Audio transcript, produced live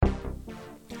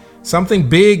Something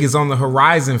big is on the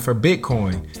horizon for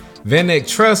Bitcoin. VanEck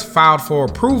Trust filed for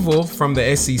approval from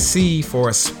the SEC for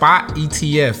a SPOT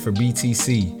ETF for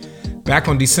BTC back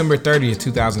on December 30th,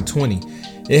 2020.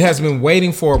 It has been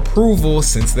waiting for approval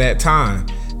since that time.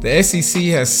 The SEC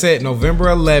has set November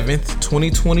 11th,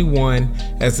 2021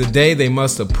 as the day they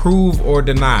must approve or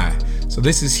deny. So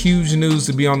this is huge news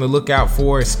to be on the lookout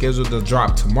for. It's scheduled to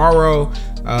drop tomorrow.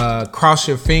 Cross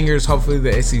your fingers. Hopefully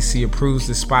the SEC approves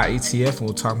the SPOT ETF, and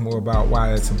we'll talk more about why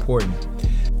that's important.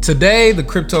 Today, the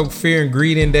crypto fear and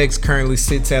greed index currently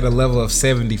sits at a level of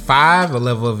 75, a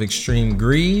level of extreme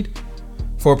greed.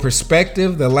 For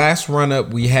perspective, the last run up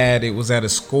we had, it was at a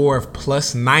score of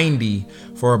plus 90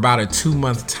 for about a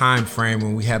 2-month time frame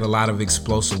when we had a lot of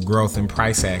explosive growth and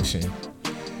price action.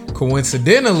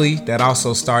 Coincidentally, that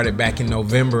also started back in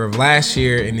November of last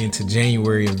year and into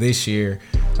January of this year,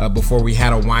 before we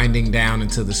had a winding down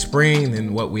into the spring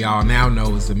and what we all now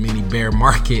know is the mini bear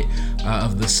market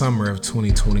of the summer of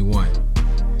 2021.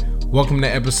 Welcome to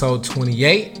episode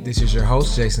 28. This is your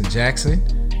host, Jason Jackson.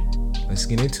 Let's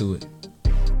get into it.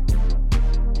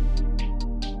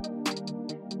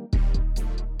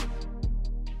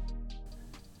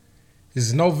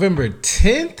 It's November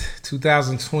 10th,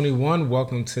 2021.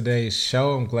 Welcome to today's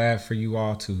show. I'm glad for you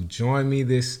all to join me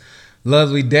this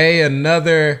lovely day.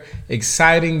 Another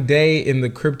exciting day in the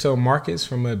crypto markets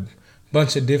from a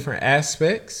bunch of different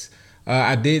aspects.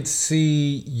 I did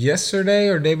see yesterday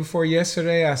or day before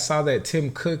yesterday, I saw that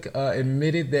Tim Cook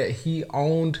admitted that he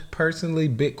owned personally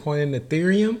Bitcoin and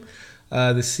Ethereum,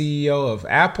 the CEO of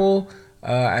Apple.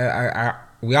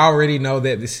 We already know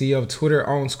that the CEO of Twitter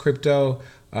owns crypto.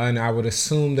 And I would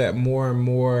assume that more and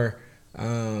more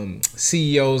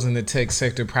CEOs in the tech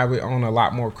sector probably own a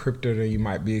lot more crypto than you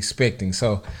might be expecting.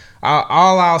 So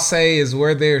all I'll say is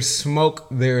where there's smoke,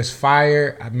 there's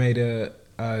fire. I made a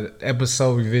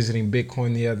episode revisiting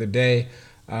Bitcoin the other day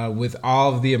with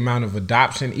all of the amount of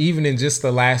adoption, even in just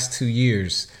the last 2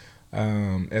 years,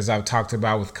 as I've talked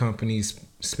about with companies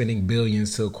spending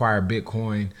billions to acquire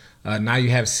Bitcoin. Now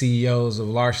you have CEOs of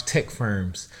large tech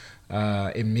firms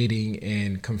admitting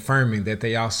and confirming that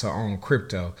they also own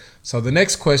crypto. So the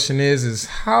next question is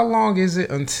how long is it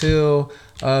until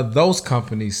those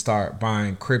companies start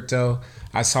buying crypto?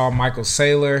 I saw Michael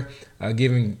Saylor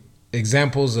giving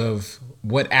examples of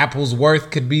what Apple's worth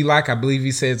could be like. I believe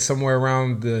he said somewhere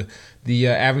around the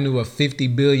avenue of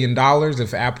 $50 billion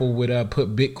if Apple would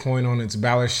put Bitcoin on its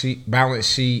balance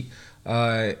sheet,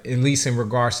 at least in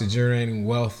regards to generating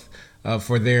wealth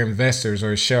for their investors,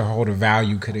 or shareholder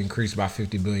value could increase by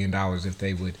 $50 billion if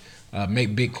they would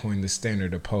make Bitcoin the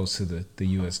standard opposed to the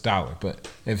US dollar. But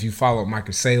if you follow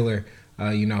Michael Saylor,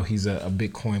 you know he's a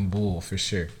Bitcoin bull for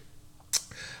sure.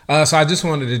 So I just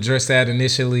wanted to address that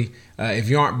initially. If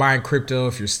you aren't buying crypto,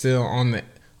 if you're still on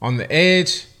the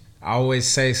edge, I always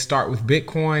say start with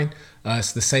Bitcoin.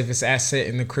 It's the safest asset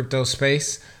in the crypto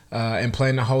space. And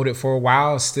plan to hold it for a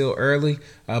while. It's still early,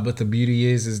 but the beauty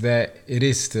is that it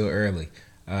is still early.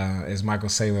 As Michael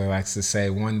Saylor likes to say,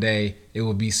 one day it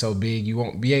will be so big you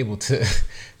won't be able to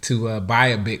buy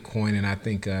a Bitcoin, and I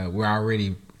think we're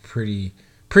already pretty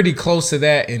close to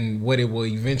that. And what it will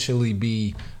eventually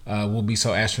be will be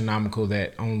so astronomical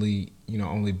that only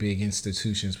big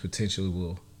institutions potentially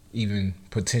will even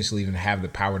have the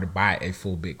power to buy a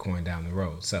full Bitcoin down the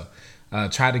road. So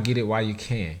try to get it while you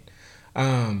can.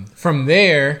 From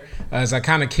there, as I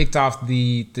kind of kicked off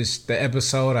the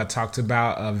episode, I talked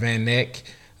about VanEck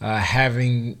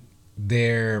having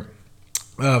their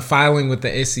filing with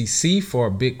the SEC for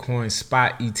a Bitcoin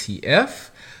SPOT ETF.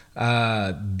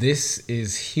 This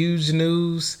is huge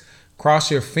news.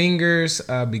 Cross your fingers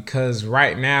because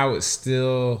right now it's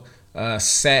still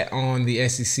sat on the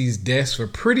SEC's desk for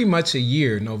pretty much a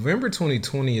year. November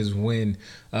 2020 is when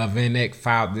VanEck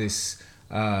filed this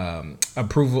form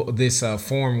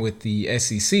with the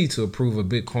SEC to approve a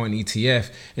Bitcoin ETF,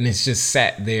 and it's just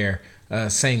sat there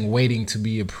saying waiting to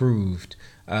be approved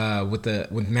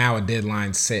with now a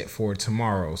deadline set for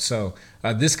tomorrow. So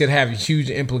this could have huge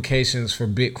implications for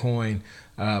Bitcoin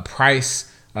price,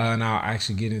 and I'll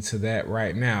actually get into that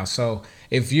right now. So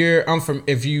if you've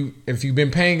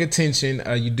been paying attention,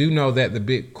 you do know that the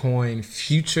Bitcoin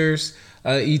futures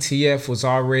ETF was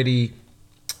already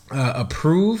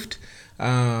approved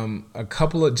a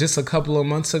couple of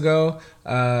months ago,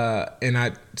 and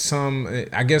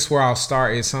I guess where I'll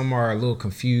start is some are a little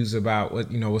confused about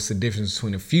what's the difference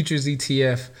between a futures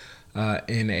ETF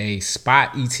and a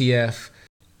spot ETF.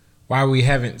 Why we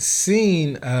haven't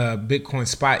seen a Bitcoin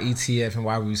spot ETF and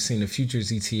why we've seen a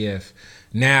futures ETF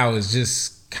now is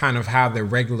just kind of how the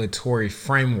regulatory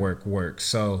framework works.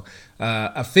 So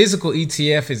A physical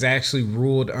ETF is actually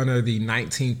ruled under the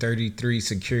 1933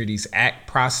 Securities Act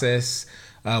process,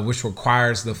 which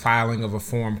requires the filing of a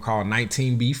form called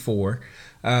 19B4.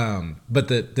 But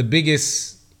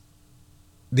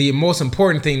the most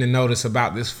important thing to notice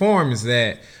about this form is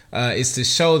that it's to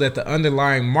show that the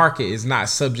underlying market is not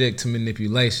subject to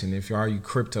manipulation. If all you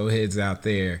crypto heads out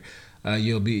there,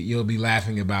 you'll be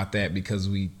laughing about that, because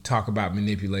we talk about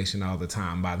manipulation all the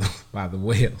time by the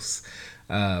whales,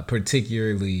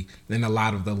 particularly in a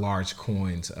lot of the large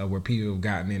coins where people have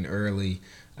gotten in early.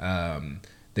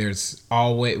 There's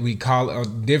always, we call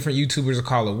it, different YouTubers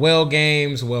call it whale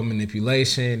games, whale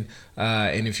manipulation.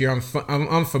 And if you're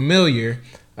unfamiliar,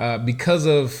 because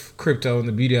of crypto and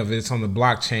the beauty of it, it's on the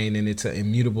blockchain and it's an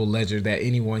immutable ledger that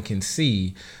anyone can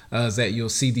see, is that you'll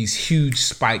see these huge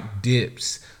spike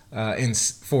dips.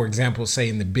 For example, say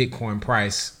in the Bitcoin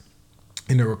price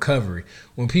in the recovery.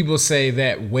 When people say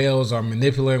that whales are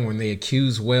manipulating, when they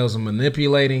accuse whales of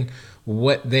manipulating,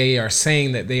 what they are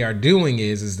saying that they are doing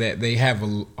is that they have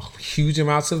huge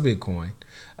amounts of Bitcoin,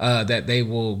 that they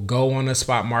will go on the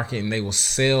spot market and they will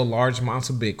sell large amounts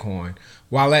of Bitcoin,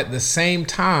 while at the same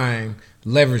time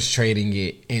leverage trading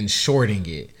it and shorting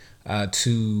it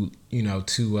to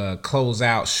close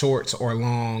out shorts or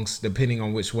longs, depending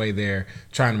on which way they're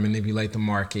trying to manipulate the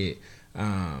market.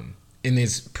 And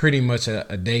it's pretty much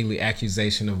a daily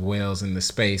accusation of whales in the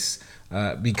space,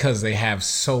 because they have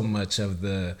so much of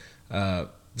the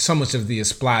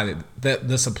supply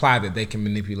that they can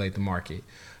manipulate the market.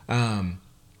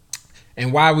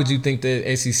 And why would you think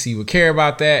the SEC would care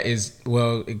about that?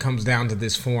 Well, it comes down to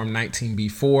this form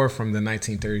 19B4 from the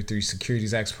 1933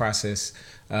 Securities Act process,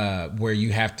 where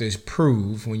you have to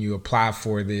prove when you apply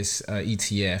for this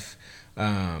ETF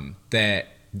that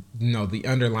the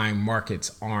underlying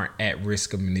markets aren't at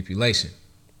risk of manipulation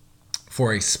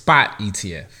for a spot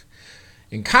ETF.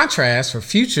 In contrast, for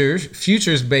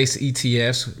futures-based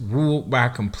ETFs ruled by a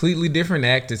completely different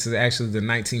act, this is actually the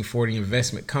 1940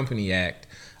 Investment Company Act,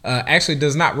 actually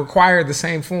does not require the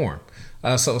same form.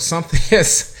 So something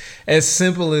as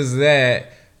simple as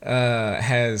that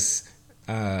has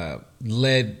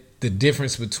led the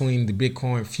difference between the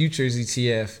Bitcoin futures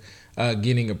ETF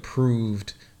getting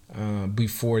approved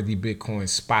before the Bitcoin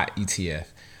spot ETF.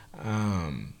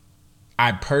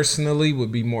 I personally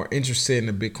would be more interested in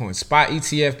the Bitcoin spot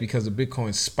ETF, because the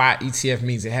Bitcoin spot ETF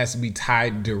means it has to be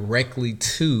tied directly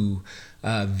to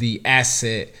the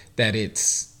asset that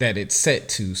it's set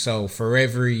to. So for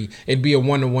it'd be a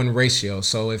 1-to-1 ratio.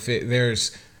 So if the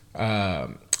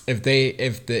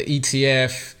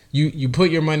ETF, you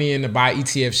put your money in to buy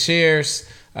ETF shares,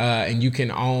 and you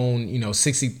can own,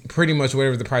 60, pretty much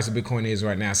whatever the price of Bitcoin is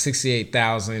right now,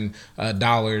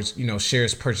 $68,000,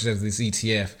 shares purchased of this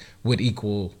ETF would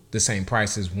equal the same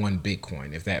price as one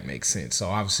Bitcoin, if that makes sense. So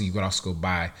obviously you could also go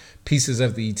buy pieces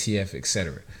of the ETF,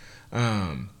 etc.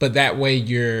 But that way what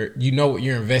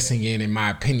you're investing in my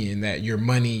opinion, that your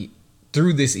money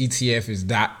through this ETF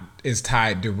is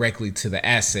tied directly to the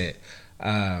asset.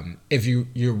 If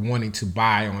you're wanting to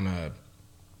buy on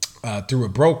through a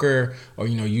broker, or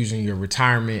using your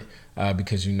retirement,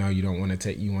 because you don't want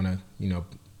to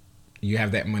you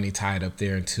have that money tied up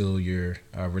there until your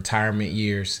retirement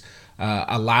years.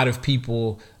 A lot of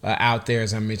people out there,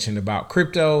 as I mentioned about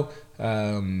crypto,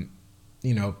 don't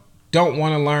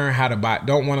want to learn how to buy,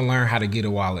 don't want to learn how to get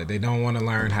a wallet. They don't want to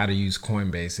learn how to use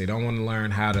Coinbase. They don't want to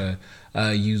learn how to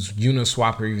use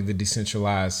Uniswap or even the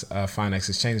decentralized finance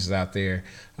exchanges out there.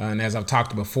 And as I've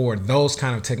talked before, those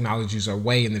kind of technologies are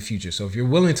way in the future. So if you're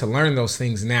willing to learn those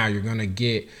things now, you're going to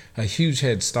get a huge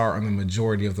head start on the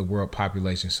majority of the world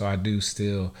population. So I do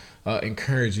still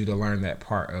encourage you to learn that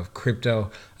part of crypto,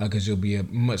 because you'll be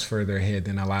much further ahead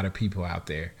than a lot of people out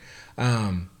there.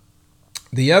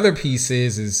 The other piece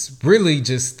is really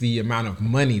just the amount of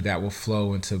money that will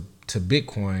flow into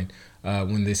Bitcoin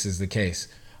when this is the case.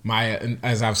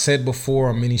 As I've said before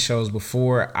on many shows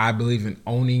before, I believe in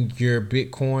owning your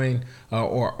Bitcoin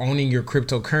or owning your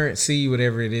cryptocurrency,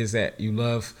 whatever it is that you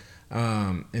love,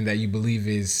 and that you believe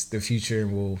is the future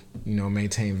and will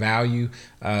maintain value.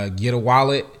 Get a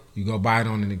wallet. You go buy it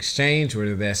on an exchange,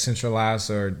 whether that's centralized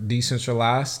or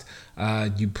decentralized.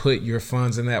 You put your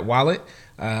funds in that wallet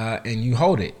and you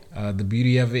hold it. The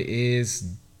beauty of it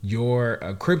is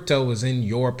your crypto is in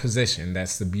your possession.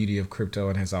 That's the beauty of crypto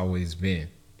and has always been.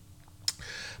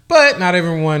 But not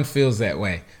everyone feels that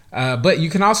way. But you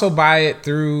can also buy it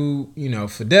through,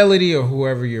 Fidelity or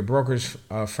whoever your brokerage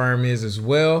firm is as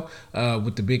well,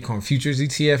 with the Bitcoin Futures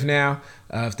ETF now.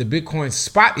 If the Bitcoin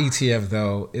Spot ETF,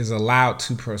 though, is allowed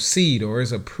to proceed or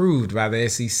is approved by the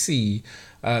SEC,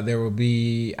 there will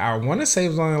be, I want to say it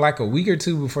was only like a week or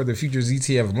two before the Futures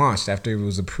ETF launched after it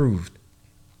was approved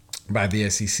by the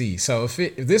SEC. So if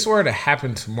this were to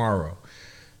happen tomorrow,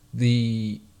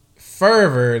 the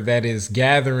fervor that is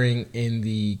gathering in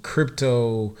the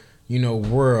crypto,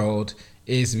 world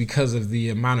is because of the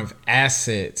amount of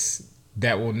assets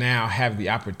that will now have the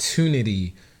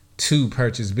opportunity to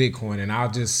purchase Bitcoin.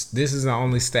 And this is the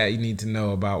only stat you need to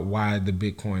know about why the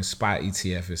Bitcoin Spot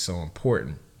ETF is so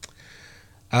important.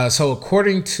 So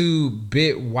according to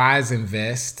Bitwise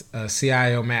Invest,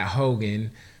 CIO Matt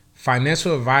Hogan,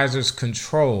 financial advisors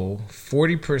control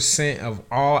 40% of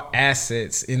all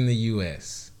assets in the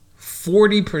U.S.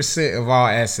 40% of all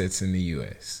assets in the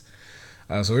U.S.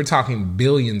 So we're talking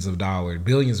billions upon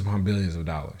billions of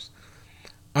dollars.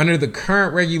 Under the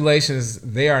current regulations,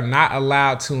 they are not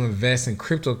allowed to invest in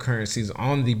cryptocurrencies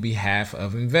on the behalf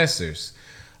of investors.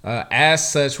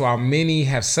 As such, while many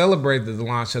have celebrated the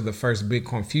launch of the first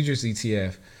Bitcoin Futures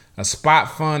ETF, a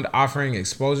spot fund offering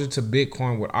exposure to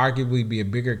Bitcoin would arguably be a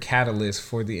bigger catalyst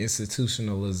for the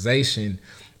institutionalization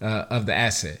of the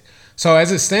asset. So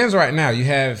as it stands right now, you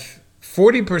have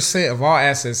 40% of all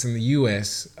assets in the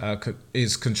U.S.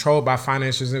 Is controlled by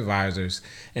financial advisors.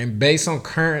 And based on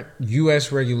current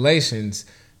U.S. regulations,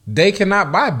 they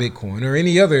cannot buy Bitcoin or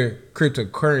any other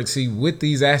cryptocurrency with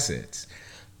these assets.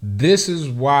 This is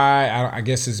why I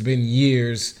guess it's been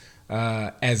years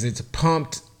as it's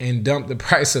pumped and dumped the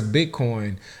price of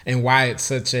Bitcoin, and why it's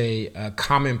such a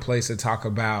commonplace to talk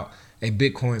about a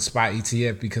Bitcoin spot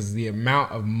ETF, because the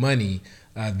amount of money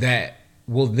that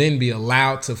will then be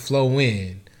allowed to flow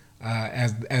in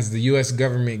as the U.S.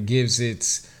 government gives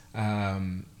its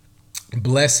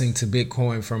blessing to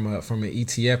Bitcoin from an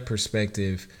ETF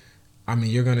perspective. I mean,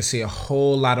 you're going to see a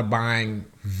whole lot of buying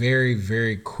very,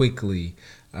 very quickly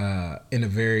in a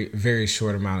very, very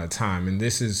short amount of time. And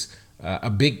this is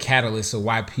a big catalyst of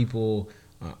why people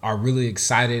are really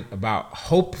excited about,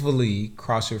 hopefully,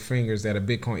 cross your fingers, that a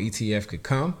Bitcoin ETF could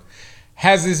come.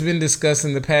 Has this been discussed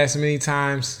in the past many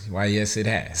times? Why, yes, it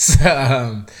has.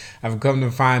 I've come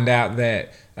to find out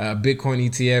that Bitcoin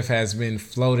ETF has been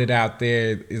floated out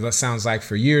there, it sounds like,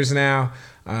 for years now.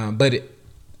 But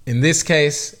in this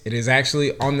case, it is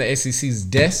actually on the SEC's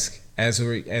desk as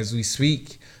we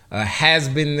speak. Has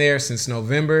been there since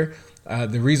November.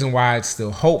 The reason why it's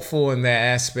still hopeful in that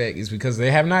aspect is because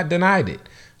they have not denied it.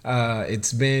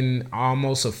 It's been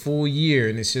almost a full year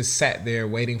and it's just sat there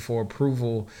waiting for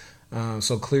approval.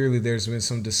 So clearly there's been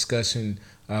some discussion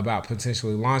about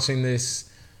potentially launching this.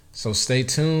 So stay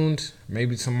tuned.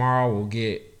 Maybe tomorrow we'll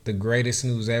get the greatest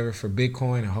news ever for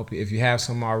Bitcoin. I hope if you have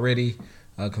some already,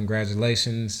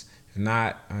 congratulations. If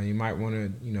not, you might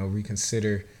want to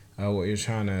reconsider what you're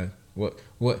trying to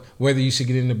whether you should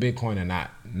get into Bitcoin or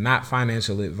not. Not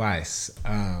financial advice.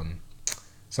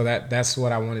 So that's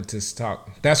what I wanted to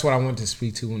talk. That's what I wanted to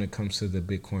speak to when it comes to the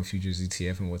Bitcoin Futures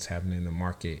ETF and what's happening in the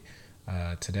market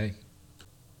today.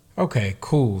 Okay,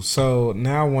 cool. So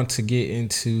now I want to get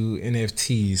into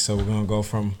NFTs. So we're gonna go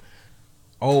from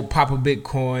old Papa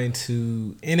Bitcoin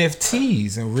to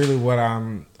NFTs, and really what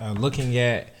I'm looking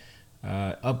at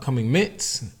upcoming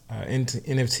mints into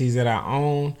NFTs that I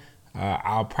own.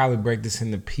 I'll probably break this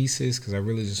into pieces because I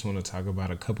really just want to talk about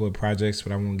a couple of projects,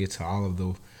 but I won't get to all of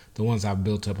the ones I've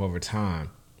built up over time.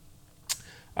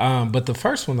 But the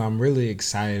first one I'm really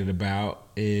excited about,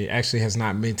 it actually has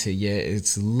not minted yet.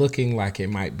 It's looking like it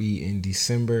might be in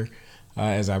December.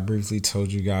 As I briefly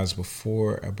told you guys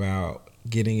before about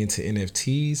getting into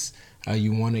NFTs,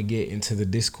 you want to get into the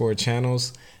Discord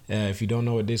channels. If you don't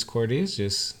know what Discord is,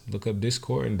 just look up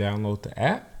Discord and download the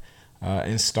app.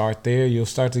 And start there. You'll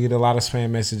start to get a lot of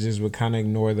spam messages, but kind of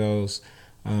ignore those.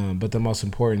 But the most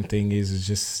important thing is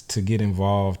just to get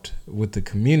involved with the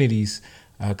communities,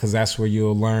 because that's where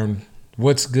you'll learn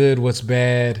what's good, what's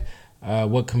bad,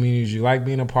 what communities you like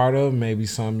being a part of, maybe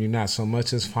some you're not so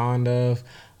much as fond of.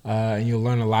 And you'll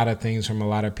learn a lot of things from a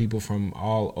lot of people from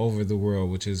all over the world,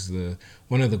 which is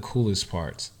one of the coolest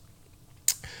parts.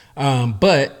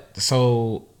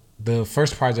 The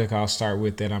first project I'll start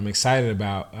with that I'm excited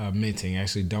about minting,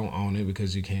 actually don't own it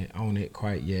because you can't own it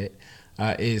quite yet,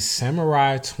 is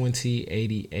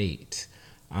Samurai2088.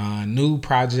 New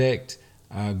project,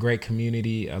 great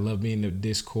community. I love being in the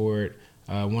Discord.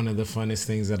 One of the funnest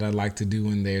things that I like to do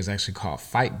in there is actually called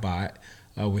Fightbot,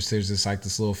 which there's this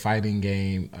little fighting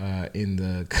game in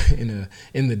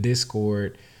the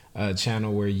Discord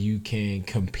channel where you can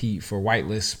compete for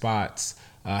whitelist spots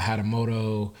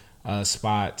Hatamoto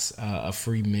spots, a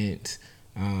free mint.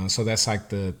 So that's like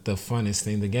the funnest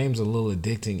thing. The game's a little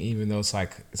addicting, even though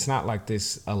it's not like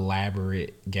this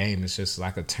elaborate game. It's just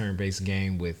like a turn-based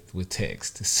game with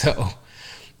text. So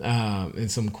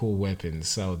and some cool weapons.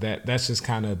 So that's just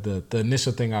kind of the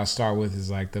initial thing I'll start with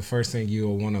is like the first thing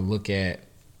you'll want to look at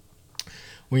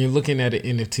when you're looking at an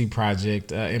NFT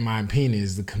project, in my opinion,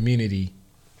 is the community.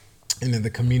 And then the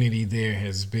community there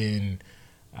has been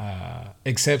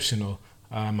exceptional,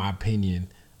 in my opinion.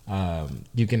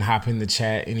 You can hop in the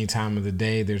chat any time of the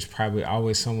day. There's probably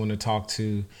always someone to talk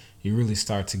to. You really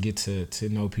start to get to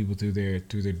know people through their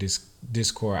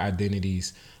Discord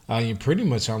identities. You're pretty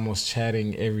much almost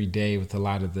chatting every day with a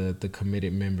lot of the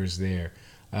committed members there,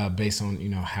 based on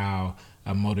how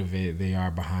motivated they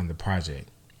are behind the project.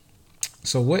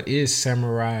 So what is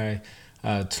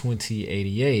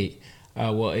Samurai2088?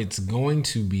 Well, it's going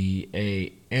to be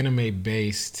a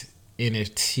anime-based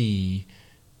NFT,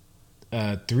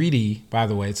 3D. By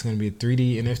the way, it's going to be a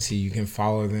 3D NFT. You can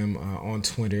follow them on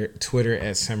Twitter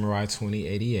at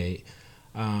Samurai2088,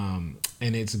 and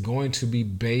it's going to be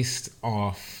based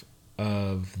off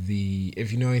of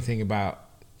if you know anything about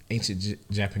ancient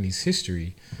Japanese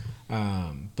history.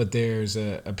 But there's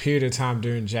a period of time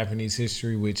during Japanese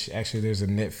history, which actually there's a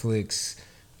Netflix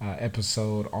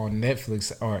episode on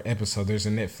Netflix, there's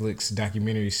a Netflix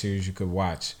documentary series you could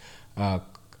watch. I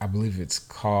believe it's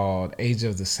called Age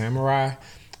of the Samurai.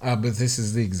 But this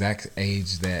is the exact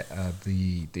age that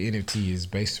the NFT is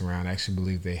based around. I actually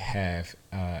believe they have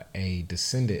a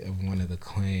descendant of one of the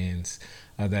clans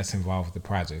that's involved with the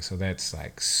project. So that's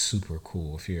like super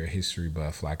cool if you're a history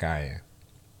buff like I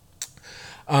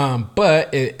am.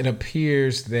 But it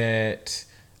appears that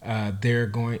their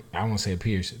plan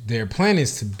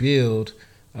is to build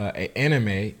an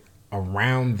anime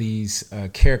around these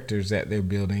characters that they're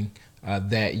building,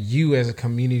 that you as a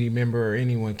community member or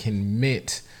anyone can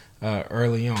mint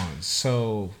early on.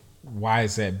 So why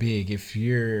is that big? If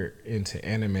you're into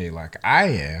anime like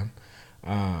I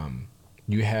am,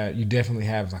 you definitely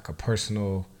have like a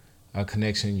personal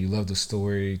connection. You love the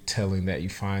storytelling that you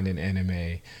find in anime,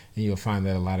 and you'll find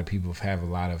that a lot of people have a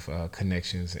lot of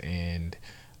connections and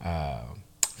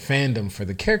fandom for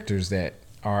the characters that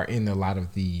are in a lot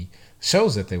of the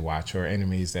shows that they watch or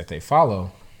animes that they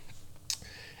follow.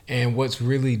 And what's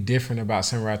really different about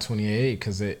Samurai2088,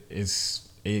 because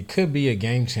it could be a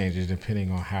game changer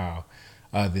depending on how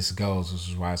this goes, which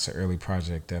is why it's an early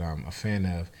project that I'm a fan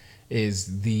of,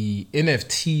 is the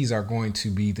NFTs are going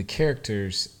to be the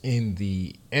characters in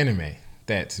the anime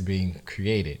that's being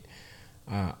created.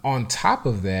 On top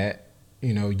of that,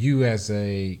 you as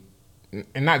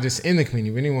and not just in the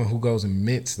community, but anyone who goes and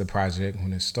mints the project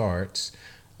when it starts,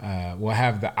 will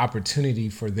have the opportunity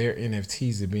for their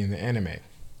NFTs to be in the anime.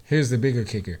 Here's the bigger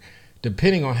kicker.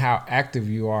 Depending on how active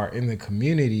you are in the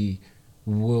community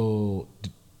will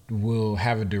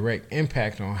have a direct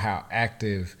impact on how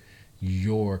active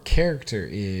your character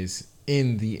is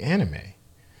in the anime.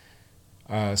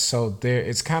 So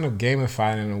it's kind of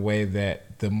gamified in a way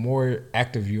that the more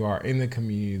active you are in the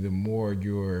community, the more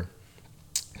you're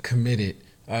committed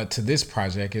to this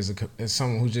project as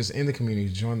someone who's just in the community,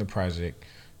 join the project,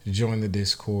 join the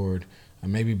Discord,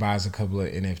 maybe buys a couple of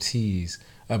NFTs.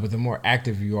 But the more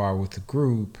active you are with the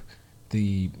group,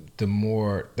 the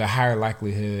higher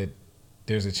likelihood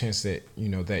there's a chance that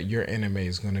that your anime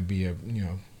is going to be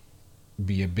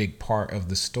a big part of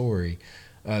the story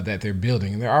that they're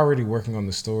building, and they're already working on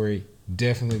the story.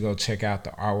 Definitely go check out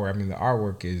the artwork. I mean, the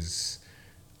artwork is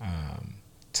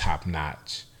top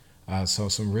notch. So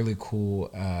some really cool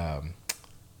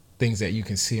things that you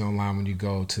can see online when you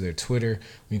go to their Twitter.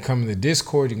 When you come to the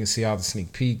Discord, you can see all the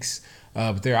sneak peeks.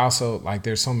 But they're also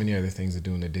there's so many other things to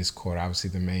do in the Discord. Obviously,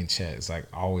 the main chat is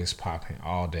always popping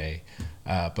all day.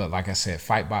 But like I said,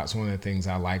 Fightbot's one of the things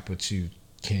I like. But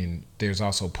there's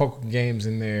also poker games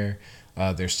in there.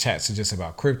 There's chats just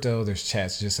about crypto. There's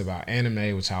chats just about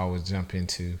anime, which I always jump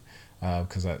into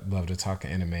because I love to talk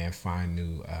anime and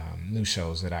find new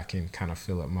shows that I can kind of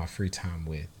fill up my free time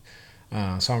with.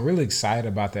 So I'm really excited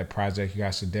about that project. You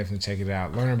guys should definitely check it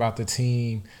out. Learn about the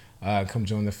team. Come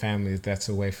join the family if that's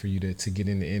a way for you to get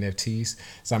into NFTs.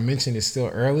 As I mentioned, it's still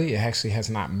early. It actually has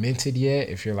not minted yet.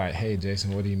 If you're like, hey,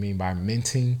 Jason, what do you mean by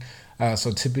minting?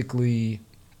 So typically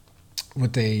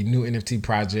with a new NFT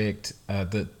project,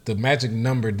 the magic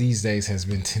number these days has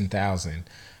been 10,000.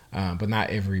 But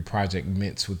not every project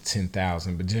mints with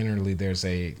 10,000. But generally there's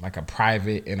a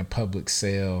private and a public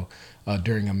sale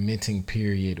during a minting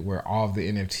period where all of the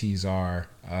NFTs are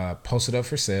posted up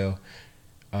for sale.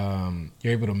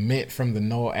 You're able to mint from the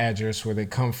null address where they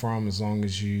come from, as long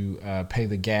as you pay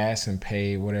the gas and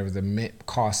pay whatever the mint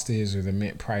cost is or the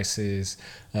mint price is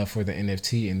for the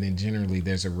NFT. And then generally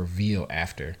there's a reveal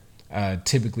after.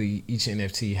 Typically, each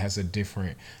NFT has a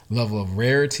different level of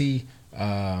rarity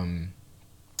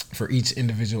for each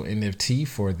individual NFT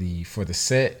for the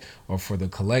set or for the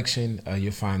collection.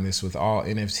 You'll find this with all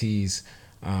NFTs.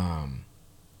 And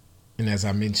as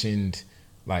I mentioned,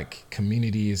 like,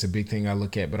 community is a big thing I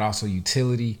look at, but also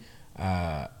utility.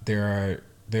 There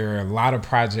are a lot of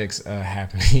projects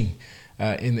happening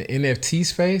in the NFT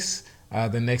space.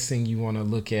 The next thing you want to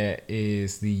look at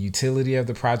is the utility of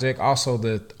the project, also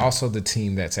the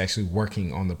team that's actually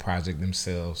working on the project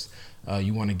themselves.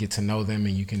 You want to get to know them,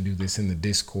 and you can do this in the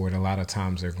Discord. A lot of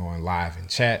times they're going live in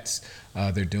chats.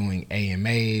 They're doing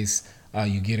AMAs.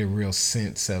 You get a real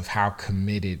sense of how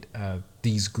committed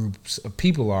these groups of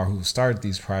people are who started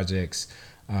these projects,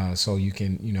 so you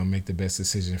can make the best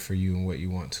decision for you and what you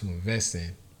want to invest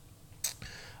in.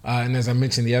 And as I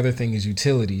mentioned, the other thing is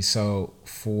utility. So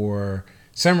for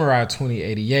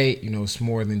Samurai2088, it's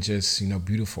more than just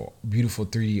beautiful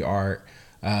 3D art,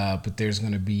 but there's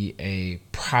going to be a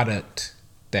product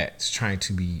that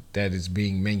is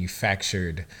being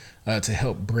manufactured to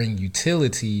help bring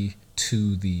utility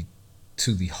to the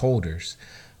holders.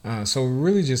 So we're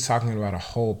really just talking about a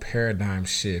whole paradigm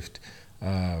shift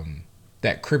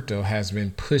that crypto has been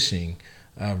pushing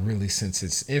really since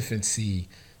its infancy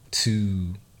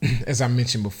to, as I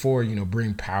mentioned before,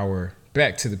 bring power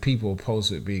back to the people, opposed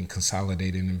to it being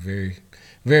consolidated in very,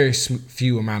 very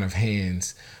few amount of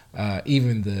hands.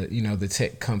 Even the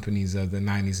tech companies of the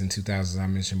 90s and 2000s I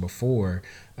mentioned before,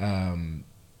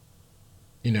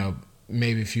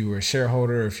 maybe if you were a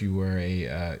shareholder, if you were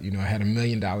had $1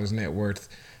 million net worth,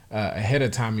 ahead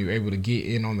of time, you were able to get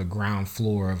in on the ground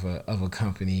floor of a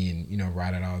company and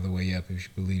ride it all the way up if you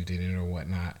believed in it or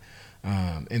whatnot.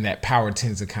 And that power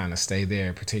tends to kind of stay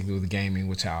there, particularly with gaming,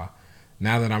 which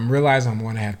now that I'm realizing I'm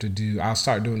going to have to do, I'll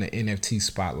start doing the NFT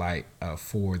Spotlight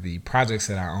for the projects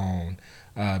that I own,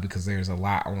 because there's a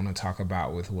lot I want to talk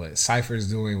about with what Cypher is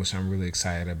doing, which I'm really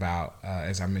excited about.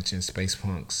 As I mentioned, Space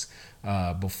Punks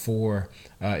before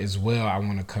as well. I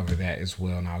want to cover that as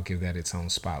well, and I'll give that its own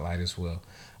spotlight as well.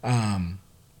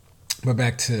 But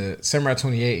back to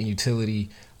Samurai28 and utility,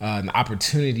 an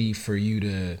opportunity for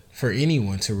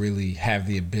anyone to really have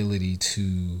the ability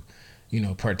to,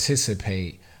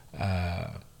 participate,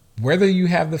 whether you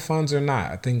have the funds or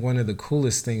not. I think one of the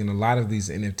coolest thing in a lot of these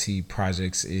NFT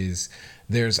projects is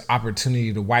there's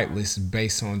opportunity to whitelist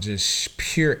based on just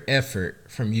pure effort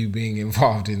from you being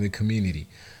involved in the community.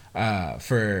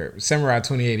 For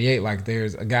Samurai2088, like,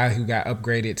 there's a guy who got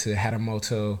upgraded to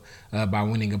Hatamoto by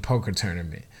winning a poker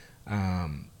tournament.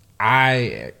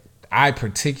 I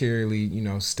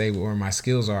particularly, stay where my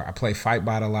skills are. I play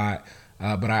Fightbot a lot,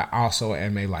 but I also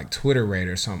am a Twitter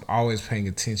raider, so I'm always paying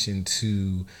attention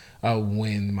to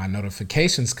when my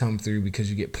notifications come through, because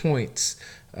you get points.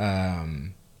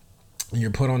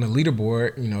 You're put on the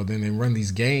leaderboard, then they run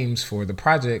these games for the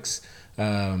projects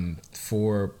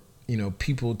for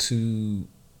people to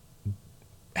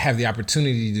have the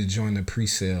opportunity to join the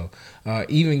pre-sale,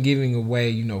 even giving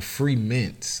away, free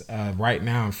mints. Right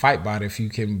now in Fightbot, if you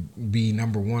can be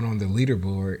number one on the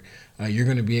leaderboard, you're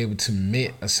going to be able to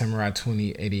mint a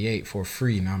Samurai2088 for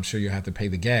free. Now, I'm sure you'll have to pay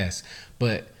the gas,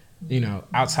 but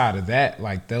outside of that,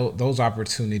 those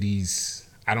opportunities,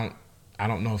 I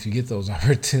don't know if you get those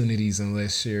opportunities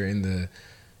unless you're in the,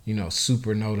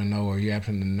 super know to know, or you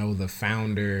happen to know the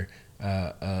founder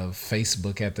of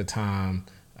Facebook at the time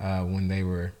when they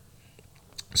were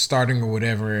starting or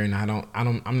whatever. And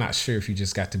I'm not sure if you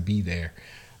just got to be there.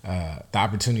 The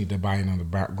opportunity to buy in on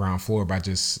the ground floor by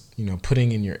just,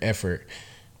 putting in your effort.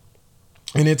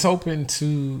 And it's open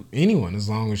to anyone as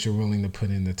long as you're willing to put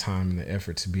in the time and the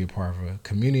effort to be a part of a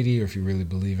community, or if you really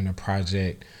believe in a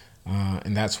project.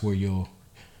 And that's where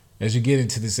as you get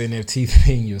into this NFT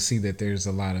thing, you'll see that there's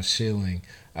a lot of shilling.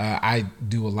 I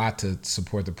do a lot to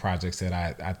support the projects that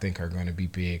I think are going to be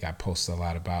big. I post a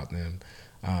lot about them.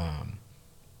 I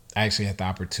actually had the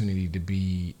opportunity to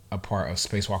be a part of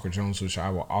Spacewalker Jones, which I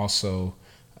will also,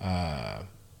 actually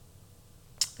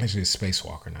it's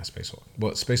Spacewalker, not Spacewalker.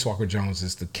 But Spacewalker Jones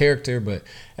is the character, but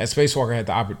at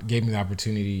Spacewalker gave me the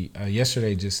opportunity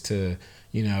yesterday just to,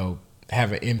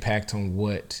 have an impact on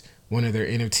what one of their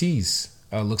NFTs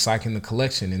looks like in the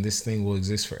collection, and this thing will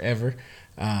exist forever.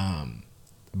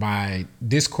 My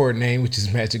Discord name, which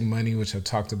is Magic Money, which I've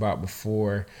talked about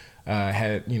before,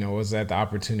 was at the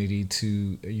opportunity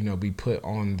to, be put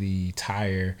on the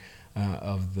tire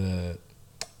of the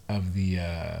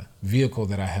vehicle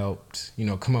that I helped,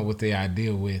 come up with the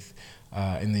idea with.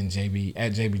 And then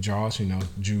JB Draws,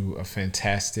 drew a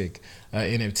fantastic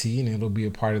NFT, and it'll be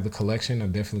a part of the collection.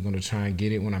 I'm definitely going to try and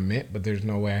get it when I mint, but there's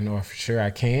no way I know for sure I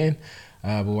can.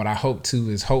 But what I hope to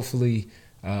is hopefully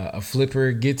a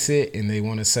flipper gets it and they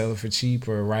want to sell it for cheap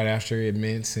or right after it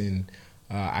mints, and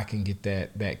I can get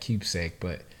that keepsake.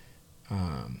 But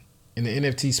in the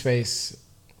NFT space,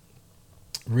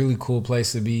 really cool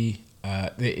place to be.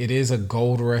 It is a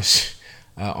gold rush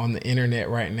on the internet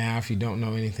right now if you don't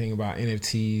know anything about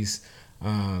NFTs.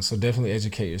 So definitely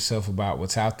educate yourself about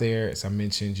what's out there. As I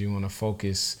mentioned, you want to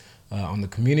focus on the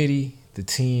community, the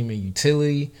team, and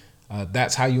utility.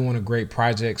 That's how you want to grade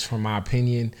projects, from my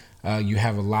opinion. You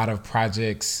have a lot of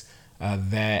projects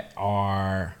that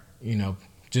are,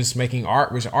 just making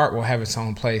art, which art will have its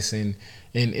own place in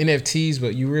NFTs,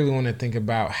 but you really want to think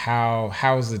about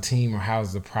how is the team or how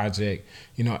is the project,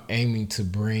 aiming to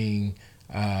bring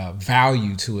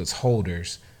value to its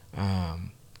holders.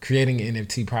 Creating an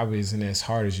NFT probably isn't as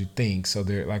hard as you think. So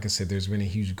there, like I said, there's been a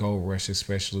huge gold rush,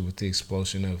 especially with the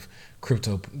explosion of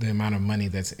crypto, the amount of money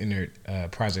that's entered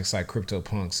projects like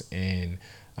CryptoPunks and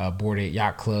Bored Ape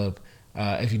Yacht Club.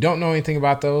 If you don't know anything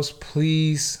about those,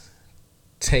 please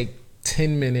take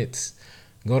 10 minutes,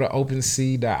 go to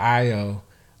OpenSea.io,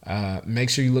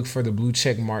 make sure you look for the blue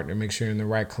check mark to make sure you're in the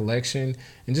right collection,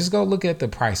 and just go look at the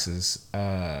prices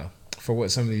for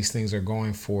what some of these things are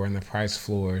going for and the price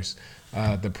floors.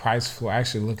 The price floor,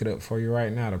 actually look it up for you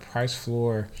right now. The price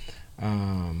floor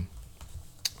on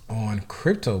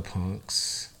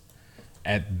CryptoPunks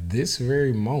at this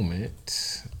very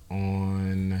moment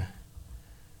on,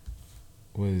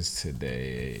 what is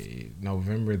today?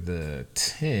 November the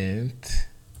 10th.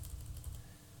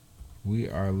 We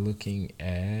are looking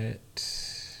at,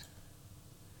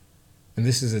 and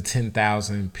this is a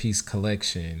 10,000 piece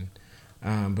collection.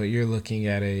 But you're looking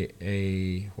at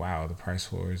wow, the price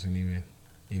floor isn't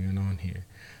even on here.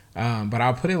 But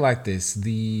I'll put it like this: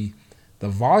 the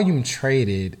volume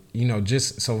traded,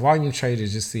 volume traded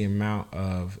is just the amount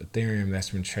of Ethereum that's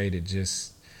been traded,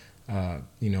 just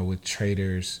with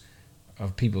traders,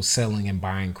 of people selling and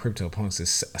buying CryptoPunks,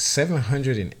 is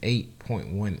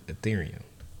 708.1 Ethereum.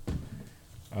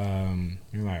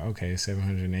 You're like, okay,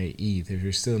 708 ETH. If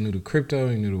you're still new to crypto,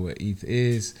 you're new to what ETH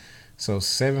is. So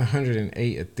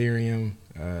 708 Ethereum,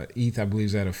 ETH, I believe,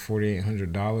 is at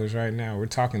 $4,800 right now. We're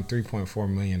talking $3.4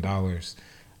 million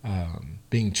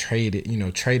being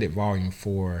traded, traded volume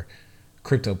for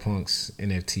CryptoPunks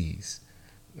NFTs.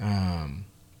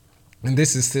 And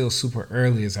this is still super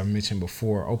early, as I mentioned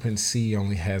before. OpenSea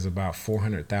only has about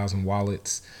 400,000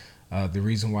 wallets. The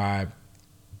reason why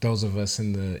those of us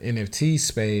in the NFT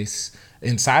space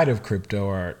inside of crypto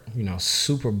are,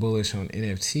 super bullish on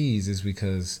NFTs is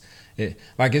because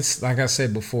like I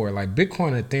said before, like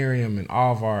Bitcoin, Ethereum, and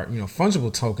all of our,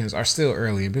 fungible tokens are still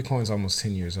early, and Bitcoin's almost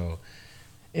 10 years old.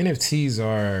 NFTs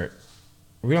are,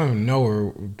 we don't even know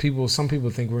where some people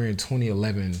think we're in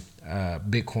 2011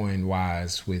 Bitcoin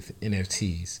wise with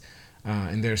NFTs.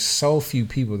 And there's so few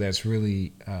people that's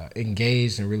really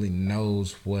engaged and really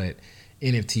knows what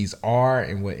NFTs are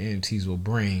and what NFTs will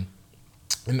bring.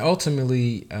 And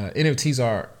ultimately, NFTs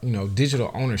are, digital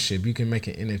ownership. You can make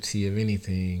an NFT of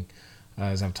anything,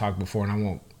 as I've talked before,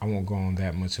 and I won't go on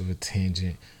that much of a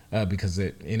tangent because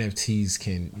NFTs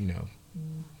can,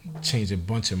 change a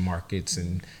bunch of markets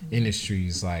and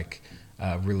industries like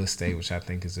real estate, which I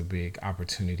think is a big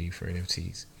opportunity for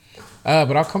NFTs.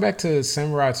 But I'll come back to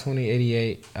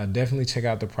Samurai2088. Definitely check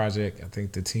out the project. I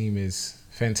think the team is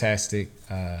fantastic.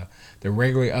 They're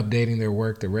regularly updating their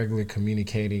work. They're regularly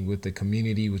communicating with the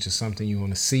community, which is something you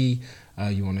want to see.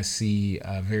 You want to see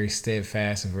very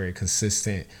steadfast and very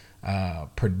consistent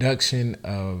production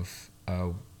of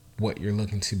what you're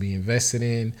looking to be invested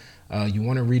in. You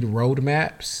want to read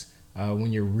roadmaps.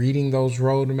 When you're reading those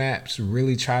roadmaps,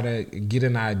 really try to get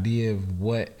an idea of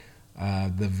what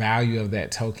the value of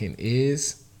that token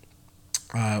is.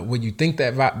 What you think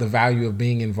that the value of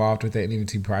being involved with that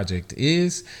NFT project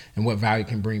is, and what value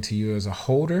can bring to you as a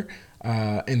holder,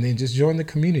 and then just join the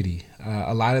community.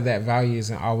 A lot of that value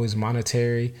isn't always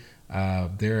monetary.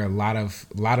 There are a lot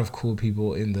of cool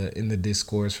people in the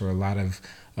discourse for a lot of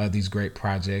these great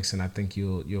projects, and I think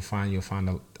you'll find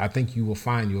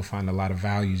a lot of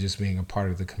value just being a part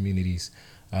of the communities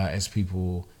as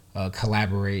people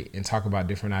collaborate and talk about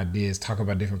different ideas, talk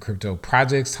about different crypto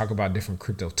projects, talk about different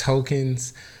crypto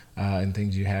tokens, and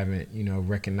things you haven't,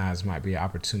 recognized might be an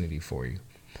opportunity for you.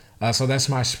 So that's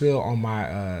my spiel on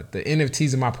my the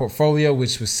NFTs in my portfolio, which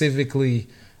specifically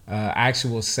I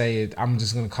actually will say I'm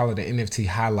just going to call it an NFT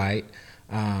highlight.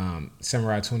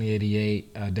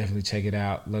 Samurai2088, definitely check it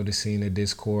out. Love to see in the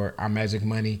Discord. Our Magic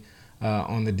Money,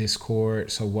 on the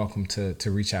Discord. So welcome to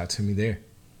reach out to me there.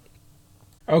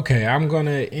 Okay, I'm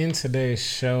gonna end today's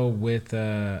show with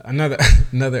another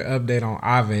another update on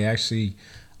AAVE. Actually,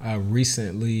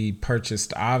 recently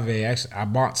purchased AAVE. Actually, I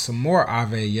bought some more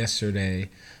AAVE yesterday,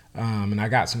 and I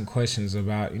got some questions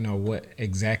about what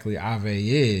exactly AAVE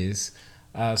is.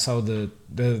 So the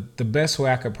best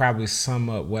way I could probably sum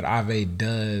up what AAVE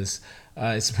does,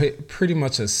 it's pretty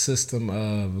much a system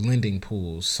of lending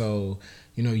pools. So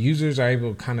users are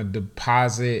able to kind of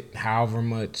deposit however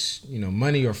much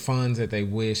money or funds that they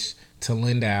wish to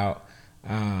lend out,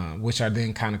 which are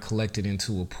then kind of collected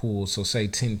into a pool. So say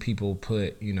 10 people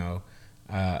put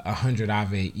 100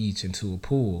 AAVE each into a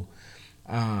pool.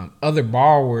 Other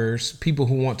borrowers, people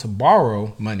who want to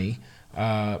borrow money,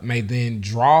 may then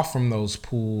draw from those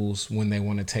pools when they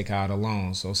want to take out a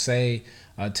loan. So say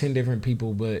 10 different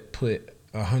people but put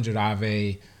 100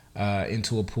 AAVE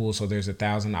into a pool, so there's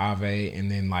 1,000 AAVE, and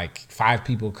then like 5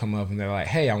 people come up and they're like,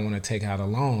 hey, I want to take out a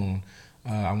loan.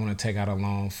 I want to take out a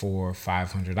loan for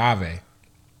 500 AAVE.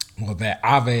 Well, that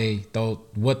AAVE, though,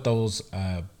 what those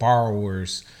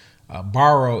borrowers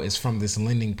borrow is from this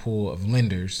lending pool of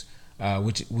lenders,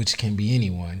 which can be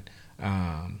anyone,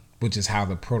 which is how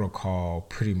the protocol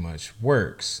pretty much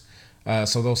works.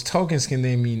 So those tokens can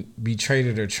then be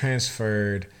traded or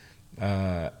transferred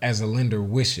as a lender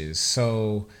wishes.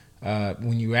 So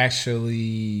when you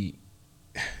actually,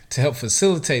 to help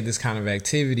facilitate this kind of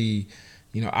activity,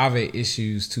 AAVE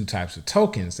issues 2 types of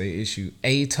tokens. They issue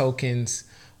A tokens,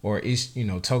 or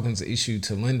tokens issued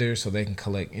to lenders so they can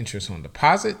collect interest on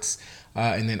deposits,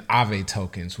 and then AAVE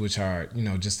tokens, which are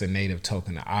just a native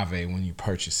token of AAVE when you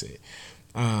purchase it.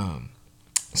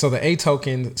 So the A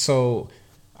token, so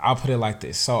I'll put it like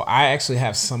this. So I actually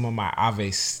have some of my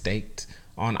AAVE staked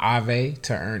on AAVE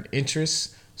to earn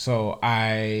interest. So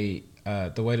the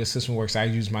way the system works, I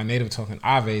use my native token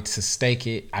AAVE to stake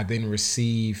it. I then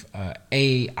receive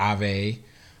AAVE,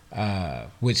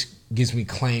 which gives me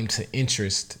claim to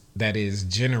interest that is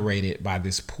generated by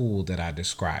this pool that I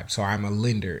described. So I'm a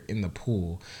lender in the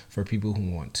pool for people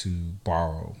who want to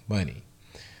borrow money.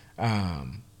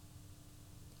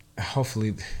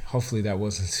 Hopefully that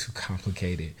wasn't too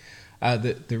complicated.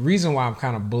 The reason why I'm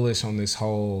kind of bullish on this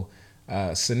whole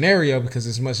scenario, because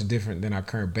it's much different than our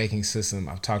current banking system.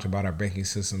 I've talked about our banking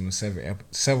system in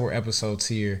several episodes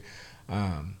here,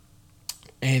 and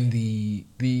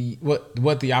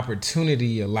what the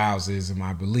opportunity allows is, in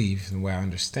my belief and the way I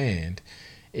understand,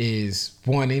 is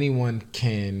one, anyone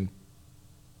can.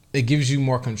 It gives you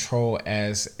more control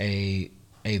as a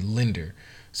lender.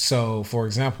 So, for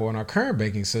example, in our current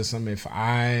banking system,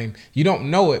 you don't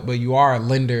know it, but you are a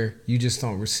lender, you just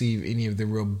don't receive any of the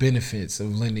real benefits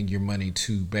of lending your money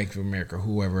to Bank of America or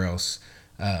whoever else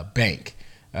bank.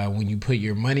 When you put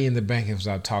your money in the bank, as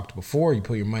I've talked before, you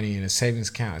put your money in a savings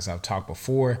account, as I've talked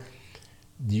before,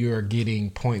 you're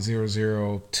getting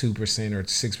 0.002% or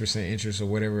 6% interest or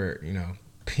whatever,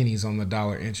 pennies on the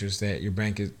dollar interest that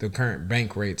the current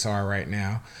bank rates are right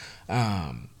now.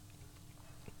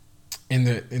 And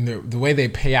the way they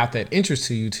pay out that interest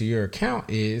to you, to your account,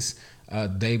 is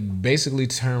they basically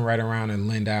turn right around and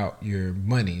lend out your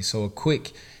money. So a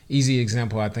quick, easy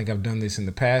example, I think I've done this in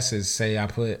the past, is say I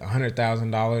put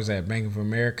 $100,000 at Bank of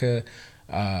America.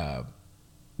 Bank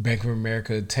of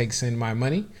America takes in my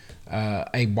money.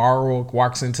 A borrower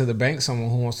walks into the bank, someone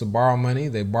who wants to borrow money.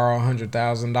 They borrow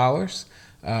 $100,000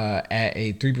 at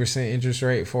a 3% interest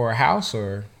rate for a house,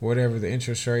 or whatever the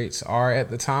interest rates are at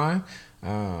the time.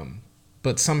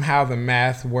 But somehow the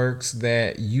math works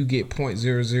that you get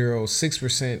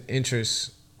 0.006%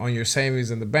 interest on your savings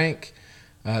in the bank.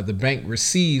 The bank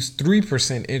receives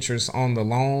 3% interest on the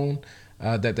loan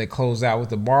that they close out with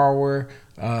the borrower.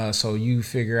 So you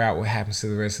figure out what happens to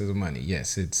the rest of the money.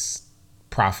 Yes, it's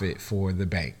profit for the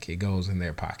bank. It goes in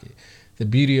their pocket. The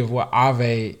beauty of what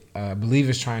AAVE, I believe,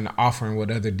 is trying to offer, and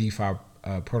what other DeFi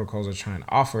protocols are trying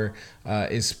to offer,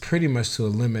 is pretty much to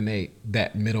eliminate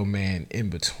that middleman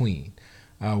in between.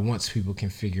 Once people can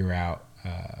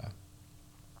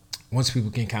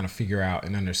kind of figure out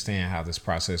and understand how this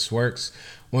process works,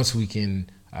 once we can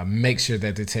make sure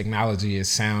that the technology is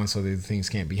sound so that things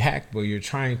can't be hacked, but you're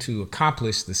trying to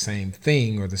accomplish the same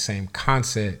thing or the same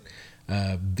concept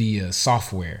via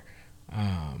software.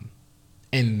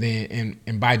 And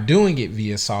by doing it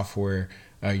via software,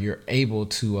 you're able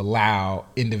to allow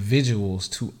individuals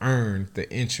to earn the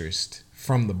interest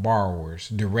from the borrowers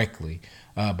directly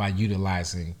by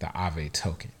utilizing the AAVE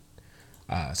token.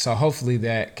 So hopefully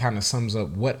that kind of sums up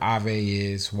what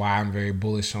AAVE is, why I'm very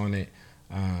bullish on it,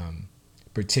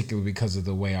 particularly because of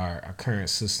the way our current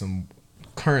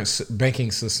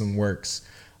banking system works.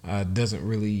 Doesn't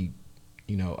really,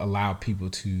 allow people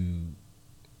to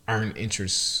earn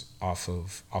interest off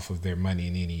of their money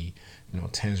in any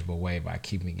tangible way by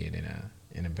keeping it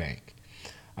in a bank.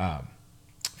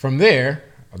 From there,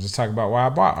 I'll just talk about why I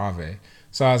bought AAVE.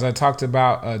 So as I talked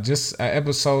about just an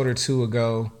episode or two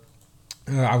ago,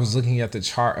 I was looking at the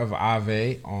chart of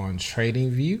AAVE on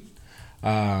TradingView.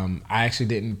 I actually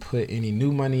didn't put any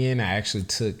new money in. I actually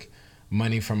took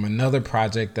money from another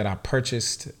project that I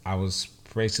purchased. I was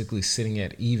basically sitting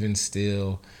at even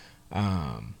still.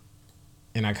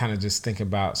 And I kind of just think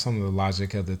about some of the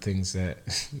logic of the things that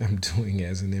I'm doing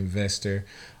as an investor.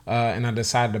 And I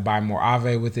decided to buy more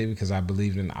AAVE with it because I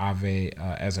believed in AAVE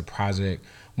as a project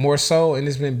more so. And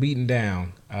it's been beaten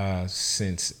down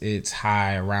since its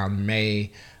high around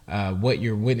May. What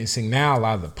you're witnessing now, a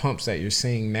lot of the pumps that you're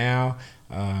seeing now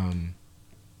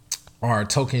are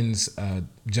tokens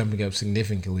jumping up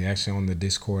significantly. Actually, on the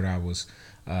Discord, I was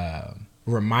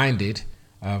reminded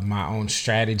of my own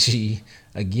strategy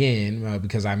again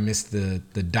because I missed the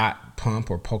dot pump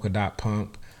or polka dot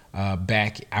pump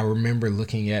back. I remember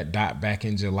looking at dot back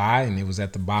in July and it was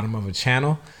at the bottom of a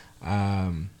channel,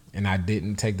 and I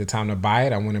didn't take the time to buy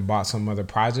it. I went and bought some other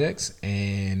projects,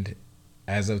 and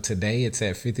as of today it's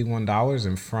at $51,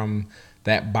 and from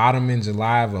that bottom in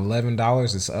July of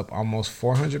 $11 it's up almost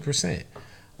 400%.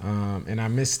 And I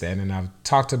missed that. And I've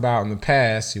talked about in the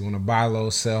past, you want to buy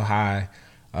low, sell high.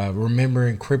 Remember,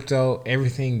 in crypto,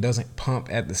 everything doesn't pump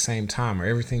at the same time, or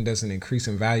everything doesn't increase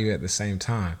in value at the same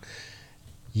time.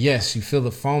 Yes, you feel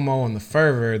the FOMO and the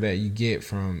fervor that you get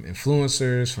from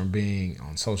influencers, from being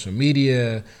on social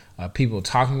media, people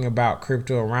talking about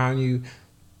crypto around you,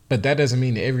 but that doesn't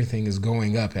mean that everything is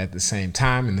going up at the same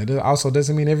time, and it also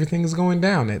doesn't mean everything is going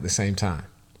down at the same time.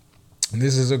 And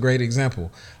this is a great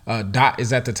example. DOT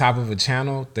is at the top of a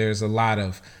channel. There's a lot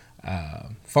of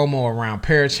FOMO around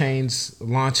parachains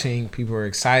launching. People are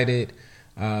excited.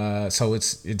 So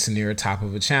it's near the top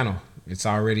of a channel. It's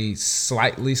already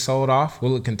slightly sold off.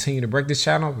 Will it continue to break this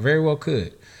channel? Very well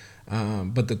could.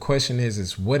 But the question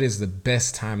is what is the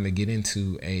best time to get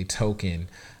into a token?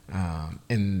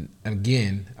 And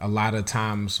again, a lot of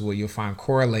times what you'll find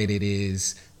correlated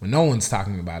is when no one's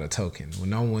talking about a token, when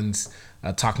no one's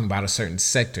talking about a certain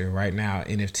sector. Right now,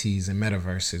 NFTs and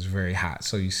metaverse is very hot.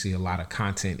 So you see a lot of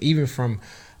content, even from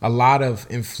a lot of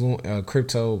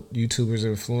crypto YouTubers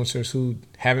and influencers who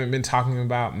haven't been talking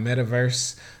about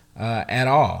metaverse at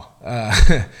all.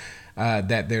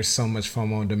 That there's so much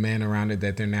FOMO and demand around it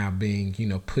that they're now being,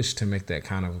 pushed to make that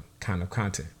kind of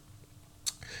content.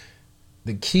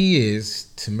 The key is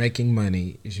to making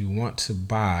money is you want to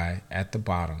buy at the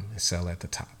bottom and sell at the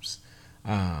tops.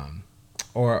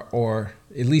 Or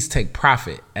at least take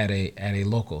profit at a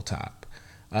local top.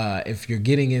 If you're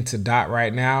getting into DOT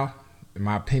right now, in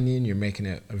my opinion, you're making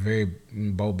a very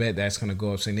bold bet that's going to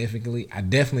go up significantly. I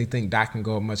definitely think DOT can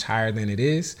go up much higher than it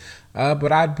is,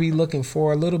 but I'd be looking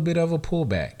for a little bit of a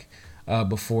pullback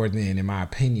before then, in my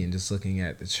opinion, just looking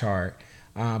at the chart.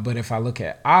 But if I look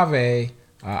at AAVE,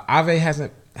 AAVE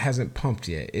hasn't pumped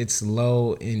yet. Its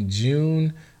low in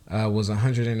June was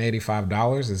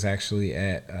 $185. It's actually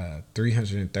at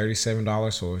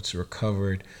 $337, so it's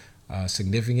recovered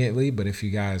significantly. But if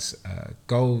you guys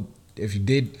if you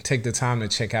did take the time to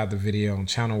check out the video on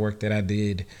channel work that I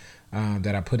did,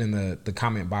 that I put in the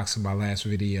comment box of my last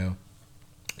video,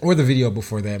 or the video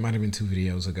before that, it might have been 2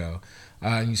 videos ago,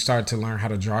 you start to learn how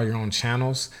to draw your own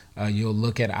channels. You'll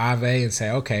look at AAVE and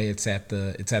say, okay, it's at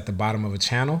the bottom of a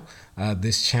channel.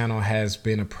 This channel has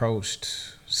been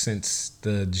approached since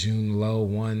the June low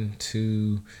 1,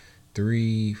 2,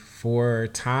 3, 4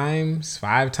 times,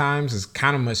 5 times. It's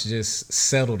kind of much just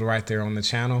settled right there on the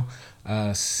channel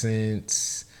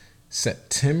since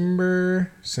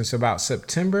about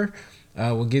September.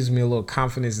 What gives me a little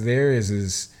confidence there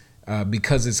is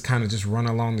because it's kind of just run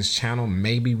along this channel.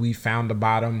 Maybe we found the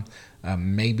bottom.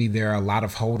 Maybe there are a lot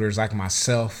of holders like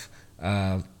myself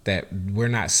that we're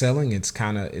not selling. It's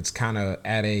kind of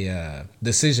at a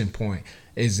decision point.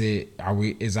 Is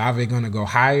AAVE going to go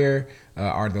higher?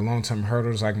 Are the long-term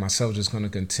hurdles like myself just going to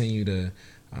continue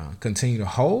to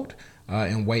hold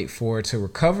and wait for it to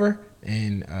recover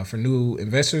and for new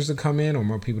investors to come in or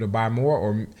more people to buy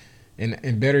more?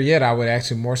 And better yet, I would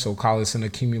actually more so call this an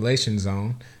accumulation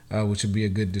zone, which would be a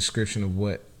good description of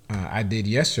what I did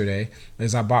yesterday.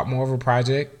 Is I bought more of a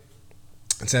project.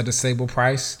 It's at a stable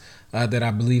price that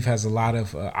I believe has a lot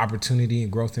of opportunity and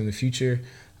growth in the future.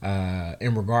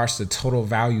 In regards to total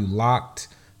value locked,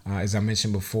 as I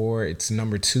mentioned before, it's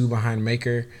number 2 behind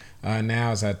Maker.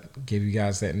 Now, as I gave you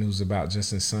guys that news about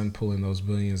Justin Sun pulling those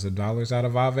billions of dollars out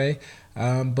of AAVE,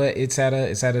 but it's at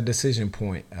a decision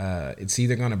point. It's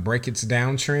either going to break its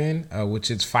downtrend,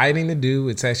 which it's fighting to do.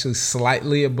 It's actually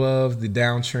slightly above the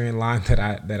downtrend line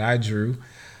that I drew,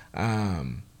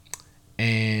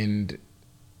 and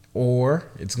or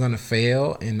it's going to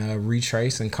fail and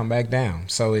retrace and come back down.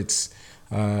 So it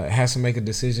has to make a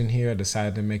decision here. I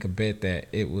decided to make a bet that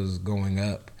it was going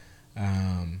up,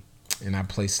 and I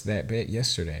placed that bet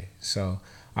yesterday. So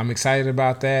I'm excited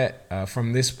about that.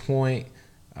 From this point,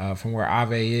 from where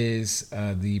AAVE is,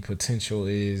 the potential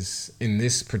is in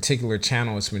this particular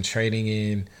channel. It's been trading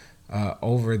in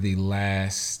over the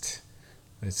last,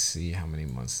 let's see how many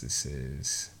months this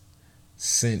is,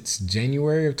 since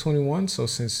January of 21. So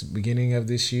since the beginning of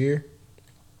this year,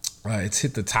 it's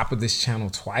hit the top of this channel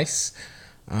twice.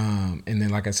 And then,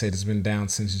 like I said, it's been down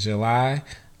since July.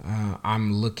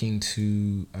 I'm looking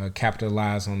to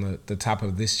capitalize on the top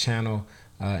of this channel.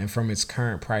 And from its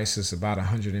current price, it's about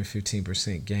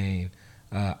 115% gain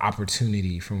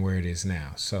opportunity from where it is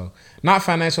now. So not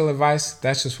financial advice.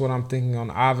 That's just what I'm thinking on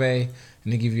AAVE.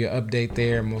 And to give you an update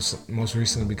there, most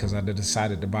recently, because I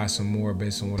decided to buy some more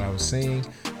based on what I was seeing.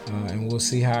 And we'll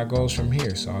see how it goes from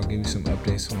here. So I'll give you some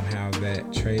updates on how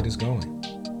that trade is going.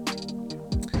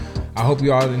 I hope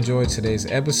you all enjoyed today's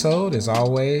episode. As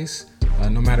always,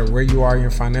 no matter where you are in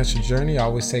your financial journey,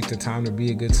 always take the time to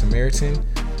be a good Samaritan.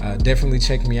 Definitely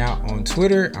check me out on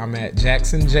Twitter. I'm at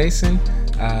Jackson Jason.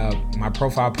 My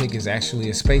profile pic is actually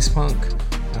a space punk,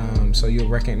 so you'll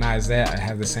recognize that. I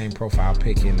have the same profile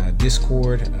pic in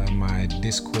Discord. My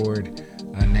Discord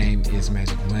name is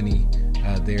Magic Money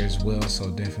there as well. So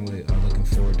definitely looking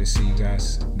forward to see you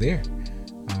guys there.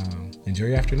 Enjoy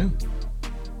your afternoon.